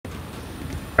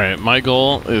Alright, my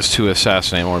goal is to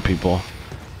assassinate more people.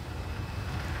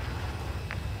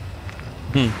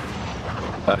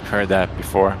 I've heard that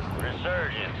before.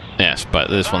 Yes, but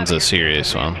this one's a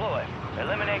serious one.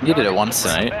 You did it once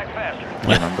tonight.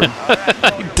 I remember.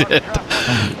 I did.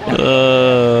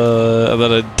 And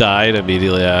then I died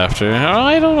immediately after.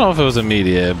 I don't know if it was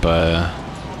immediate, but...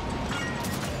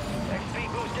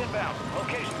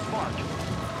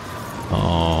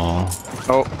 Oh.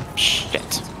 Oh,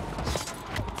 shit.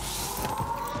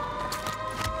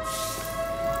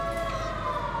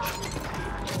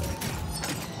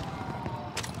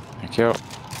 Thank you.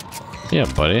 Yeah,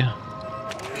 buddy.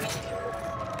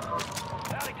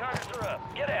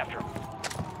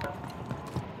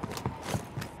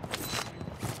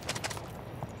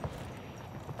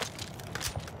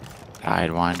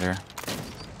 Sidewinder.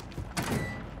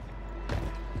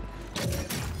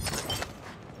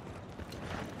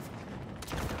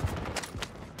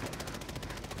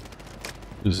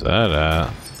 Who's that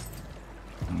at?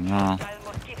 No.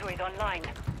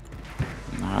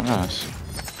 Not us.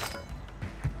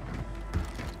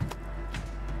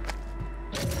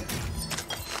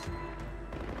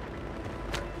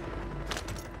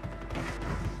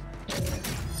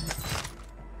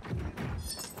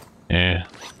 Yeah.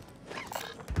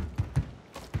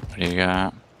 What do you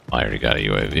got? I already got a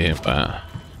UAV, but...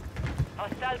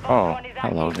 Oh,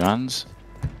 hello, guns.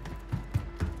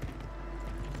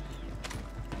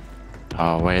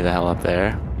 Oh, way the hell up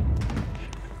there.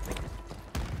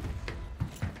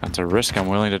 That's a risk I'm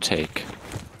willing to take.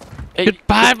 Hey.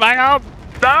 Goodbye, Michael!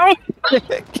 No!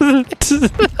 I'm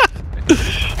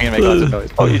gonna make lots of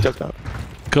noise. Oh, you jumped out.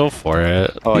 Go for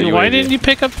it. Oh, Why UAV. didn't you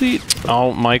pick up the...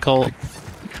 Oh, Michael.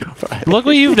 Look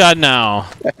what you've done now.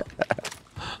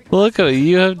 Look what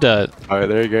you have done. Alright,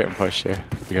 there you go. And push here.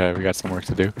 We got some work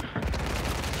to do.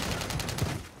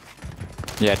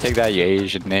 Yeah, take that, you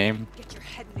Asian name.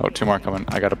 Oh, two more coming.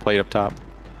 I got a plate up top.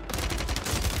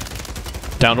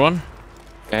 Downed one.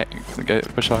 Okay,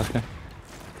 push the last guy.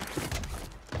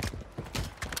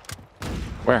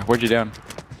 Where? Where'd you down?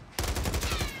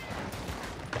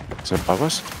 Is it above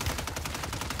us?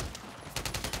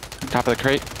 Top of the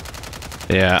crate.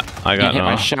 Yeah, I got Hit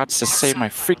my no. shots to save my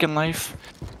freaking life.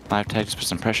 Live tag, just put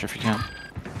some pressure if you can.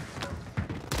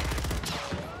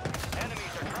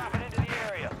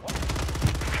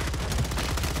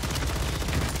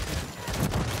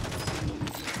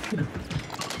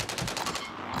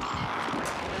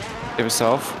 Give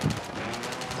yourself.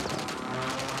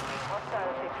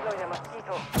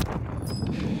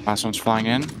 Last one's flying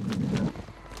in.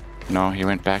 No, he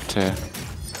went back to...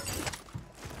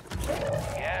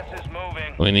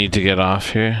 We need to get off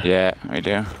here. Yeah, we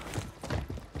do.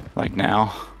 Like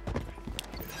now.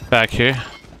 Back here.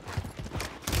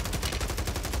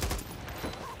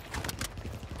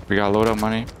 We got load up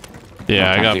money.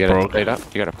 Yeah, I got you broke. Plate up.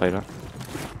 You got a plate up.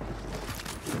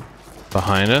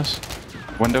 Behind us.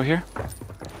 Window here.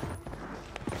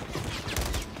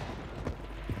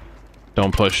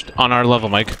 Don't push. On our level,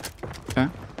 Mike. Okay.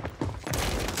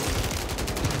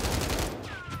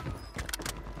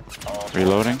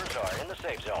 Reloading.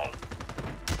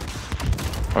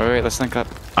 Wait, let's link up.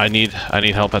 I need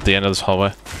help at the end of this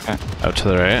hallway. Okay. Out to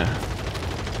the right.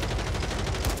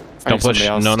 Fighting Don't push. somebody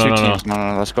else. No, no, Two no, no. teams.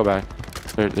 No, let's go back.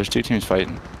 There's two teams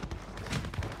fighting.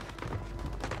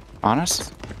 On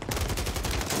us?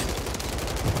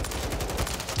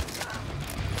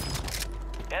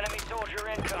 Enemy soldier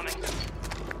incoming.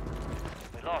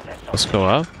 We lost that soldier. Let's go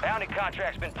up. Bounty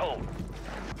contract's been pulled.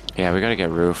 Yeah, we gotta get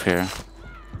roof here.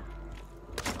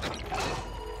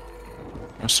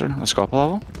 Yes, sir. Let's go up a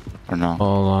level? Or no?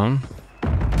 Hold on.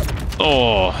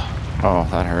 Oh. Oh,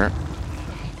 that hurt.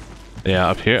 Yeah,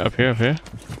 up here, up here, up here.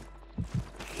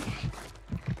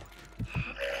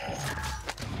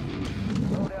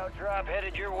 Loadout drop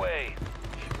headed your way.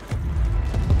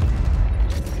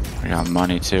 We got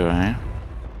money too, eh?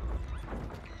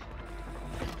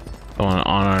 Going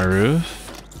on our roof.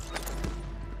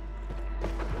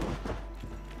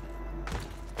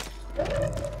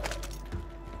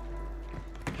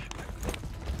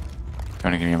 You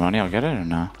wanna give me money? I'll get it or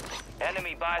no?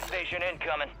 Enemy buy station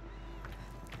incoming.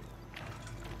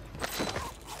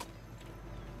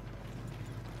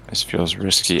 This feels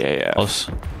risky AF. Close.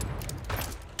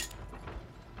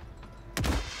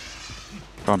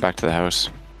 Going back to the house.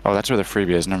 Oh, that's where the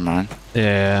freebie is. Never mind.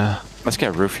 Yeah. Let's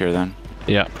get roof here then.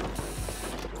 Yeah.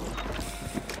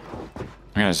 I'm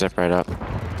gonna zip right up.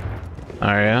 Oh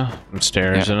yeah. I'm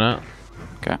stairs in it.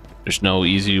 Okay. There's no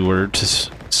easy word to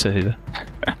say that.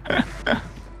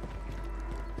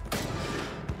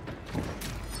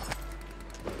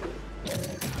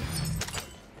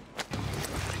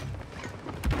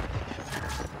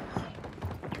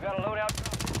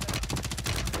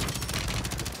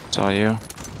 It's all you.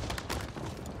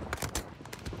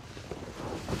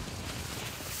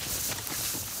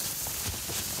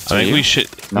 I think we should.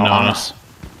 No, No. honest.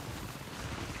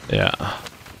 Yeah.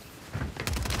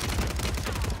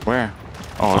 Where?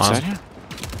 Oh, outside here?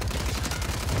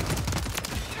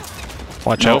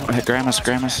 Watch No, out. hit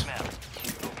Grandma's.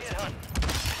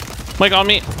 Mike, on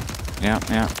me.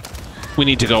 Yeah. We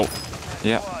need to go.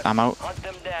 Yeah, I'm out. Hunt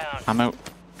them down. I'm out.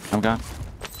 I'm gone.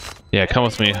 Yeah, come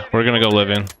with me. We're gonna go live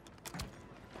in.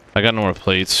 I got no more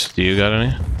plates. Do you got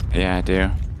any? Yeah, I do.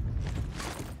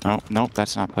 Oh, nope,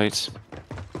 that's not plates.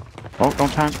 Oh,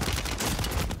 don't time.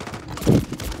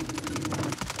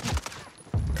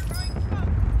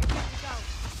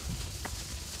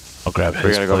 I'll grab his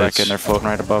We gotta go back plates. in. They're floating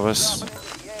right above us.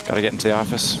 Gotta get into the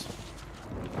office.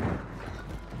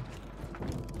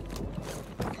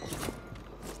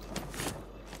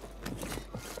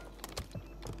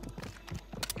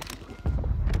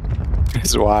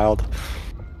 It's wild.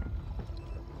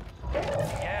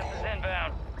 Gas is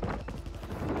inbound.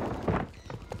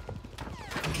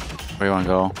 Where do you wanna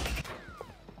go?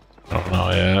 Oh no,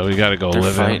 yeah, we gotta go They're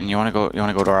live fighting. in. You wanna go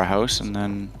to our house and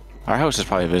then our house is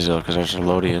probably visible because there's where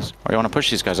Lodi is. Or you wanna push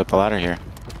these guys up the ladder here?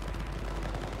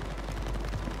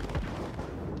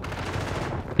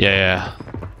 Yeah.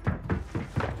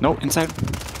 No, inside.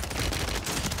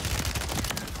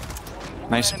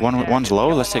 Nice. One's low.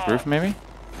 Let's take roof maybe.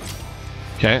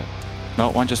 Okay. No,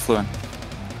 one just flew in.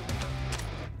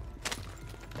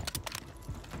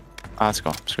 Ah, let's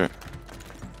go. Screw it.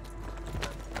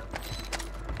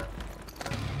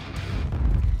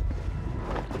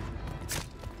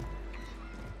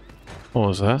 What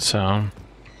was that sound?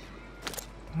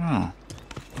 Oh,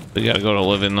 We gotta go to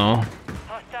live in though.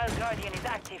 Hostile Guardian is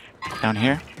active. down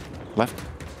here, left.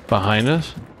 Behind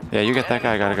us? Yeah, you get that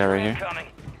guy. I got a guy right here. Incoming.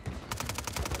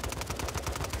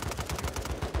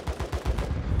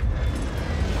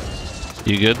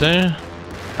 You good there?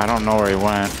 I don't know where he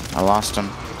went. I lost him.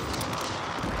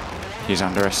 He's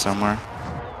under us somewhere.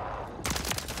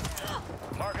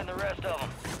 Marking the rest of them.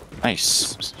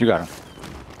 Nice. You got him.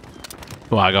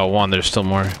 Well, I got one. There's still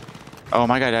more. Oh,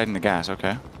 my guy died in the gas.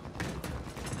 Okay.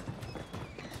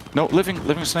 No, living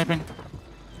sniping.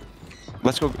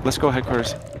 Let's go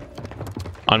headquarters.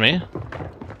 On me?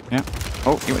 Yeah.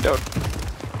 Oh, he went down.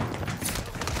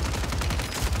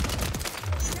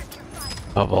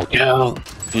 Double kill.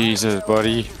 Jesus,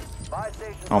 buddy. Buy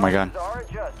station Oh my God. prices are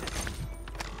adjusted.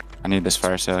 I need this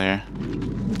fire sale here.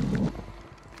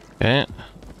 Okay.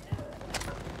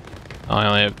 I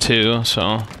only have 2,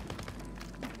 so.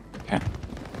 Okay.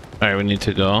 Alright, we need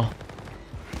to go.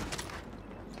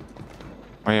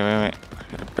 Wait.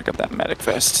 Gotta pick up that medic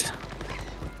vest.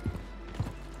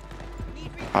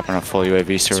 Hop in a full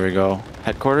UAV, so here we go.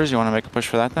 Headquarters, you want to make a push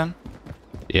for that then?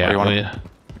 Yeah, you wanna-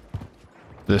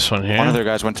 this one here? One of their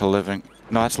guys went to living.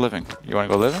 No, that's living. You want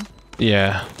to go living?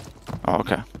 Yeah. Oh,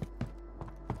 okay.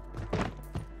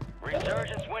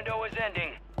 Resurgence window is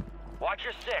ending. Watch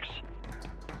your 6.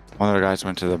 One of their guys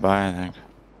went to the buy, I think.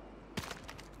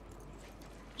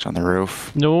 It's on the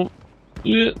roof. Nope.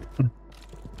 Yeah.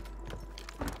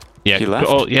 Yeah. He left?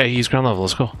 Oh, yeah, he's ground level.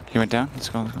 Let's go. He went down? Let's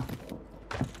go.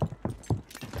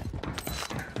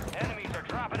 Enemies are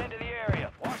dropping into the area.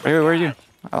 Watch Wait, your where are you?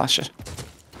 skies. I lost you.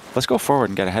 Let's go forward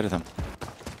and get ahead of them.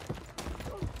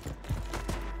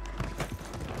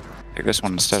 Take this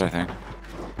one instead, I think.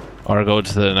 Or go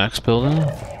to the next building.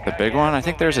 The big one? I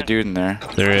think there's a dude in there.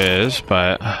 There is,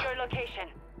 but Your location.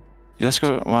 Yeah, let's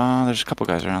go. Well, there's a couple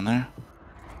guys around there.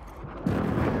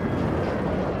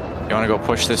 You want to go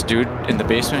push this dude in the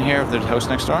basement here of the house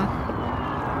next door?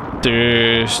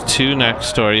 there's 2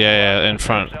 next door. Yeah, in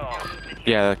front.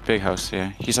 Yeah, the big house.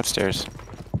 Yeah, he's upstairs.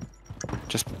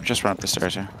 Just run up the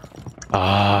stairs here.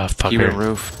 Ah, He went fucker.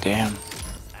 roof. Damn.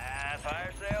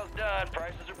 Fire sale's done.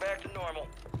 Prices are back to normal.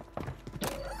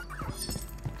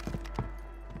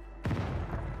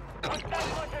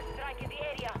 Strike in the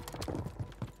area.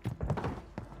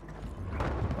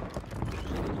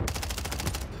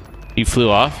 He flew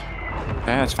off.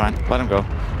 Yeah, that's fine. Let him go.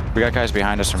 We got guys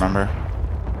behind us, remember?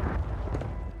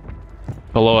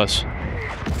 Below us.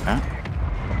 Yeah.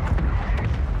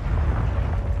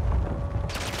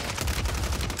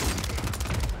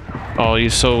 Oh,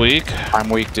 he's so weak. I'm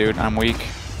weak, dude. I'm weak.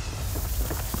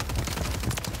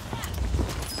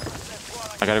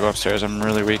 I gotta go upstairs. I'm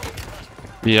really weak.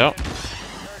 Yep.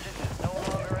 Resurgence is no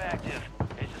longer active.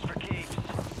 This is for keeps.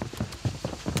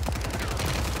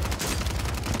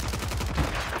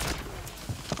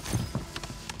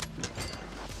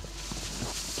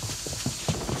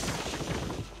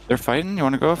 They're fighting? You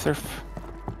wanna go if they're...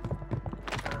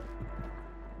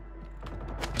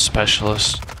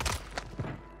 Specialist.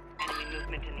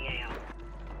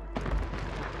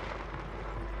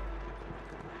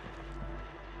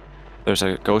 There's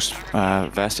a ghost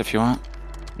vest if you want.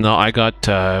 No, I got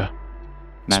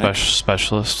Medic.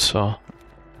 specialist, so...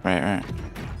 Right.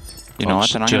 You know what?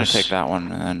 Then I'm gonna take that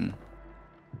one and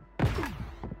then...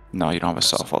 No, you don't have a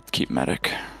self. I'll keep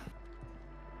medic.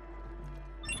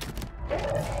 You're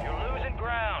losing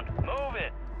ground. Move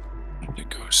it. Big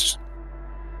ghost.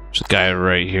 There's a guy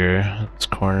right here in this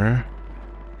corner.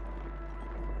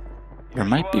 There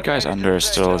might be guys under us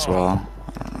still as well.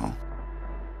 I don't know.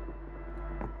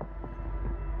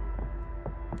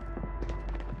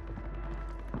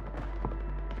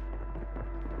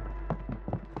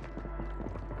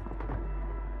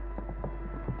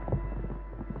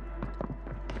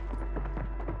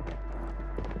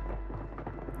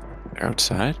 They're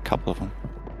outside, a couple of them.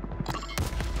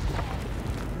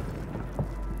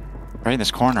 Right in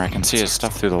this corner, I can see his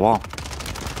stuff through the wall.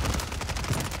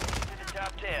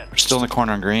 Top 10. We're still in the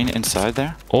corner in green, inside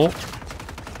there. Oh,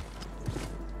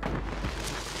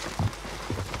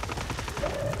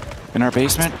 In our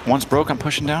basement, one's broke, I'm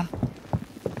pushing down.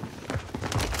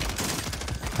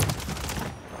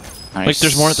 Nice. like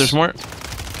there's more, there's more.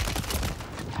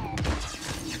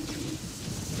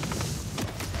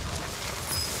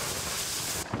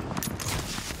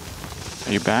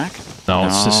 Are you back? No,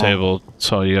 it's disabled,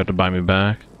 so you have to buy me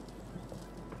back.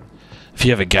 If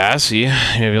you have a gassy,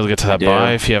 maybe you'll get to that do.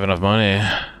 buy if you have enough money.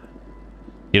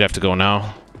 You'd have to go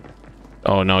now.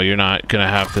 Oh no, you're not gonna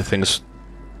have the things.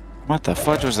 What the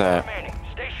fudge was that? Remaining.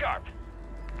 Stay sharp.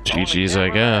 GG's, I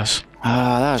guess.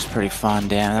 Ah, that was pretty fun.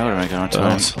 Damn, that would have been going to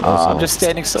That's him. awesome. I'm just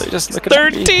standing still, just looking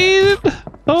at me. 13!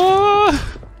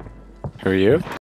 Oh! Who are you?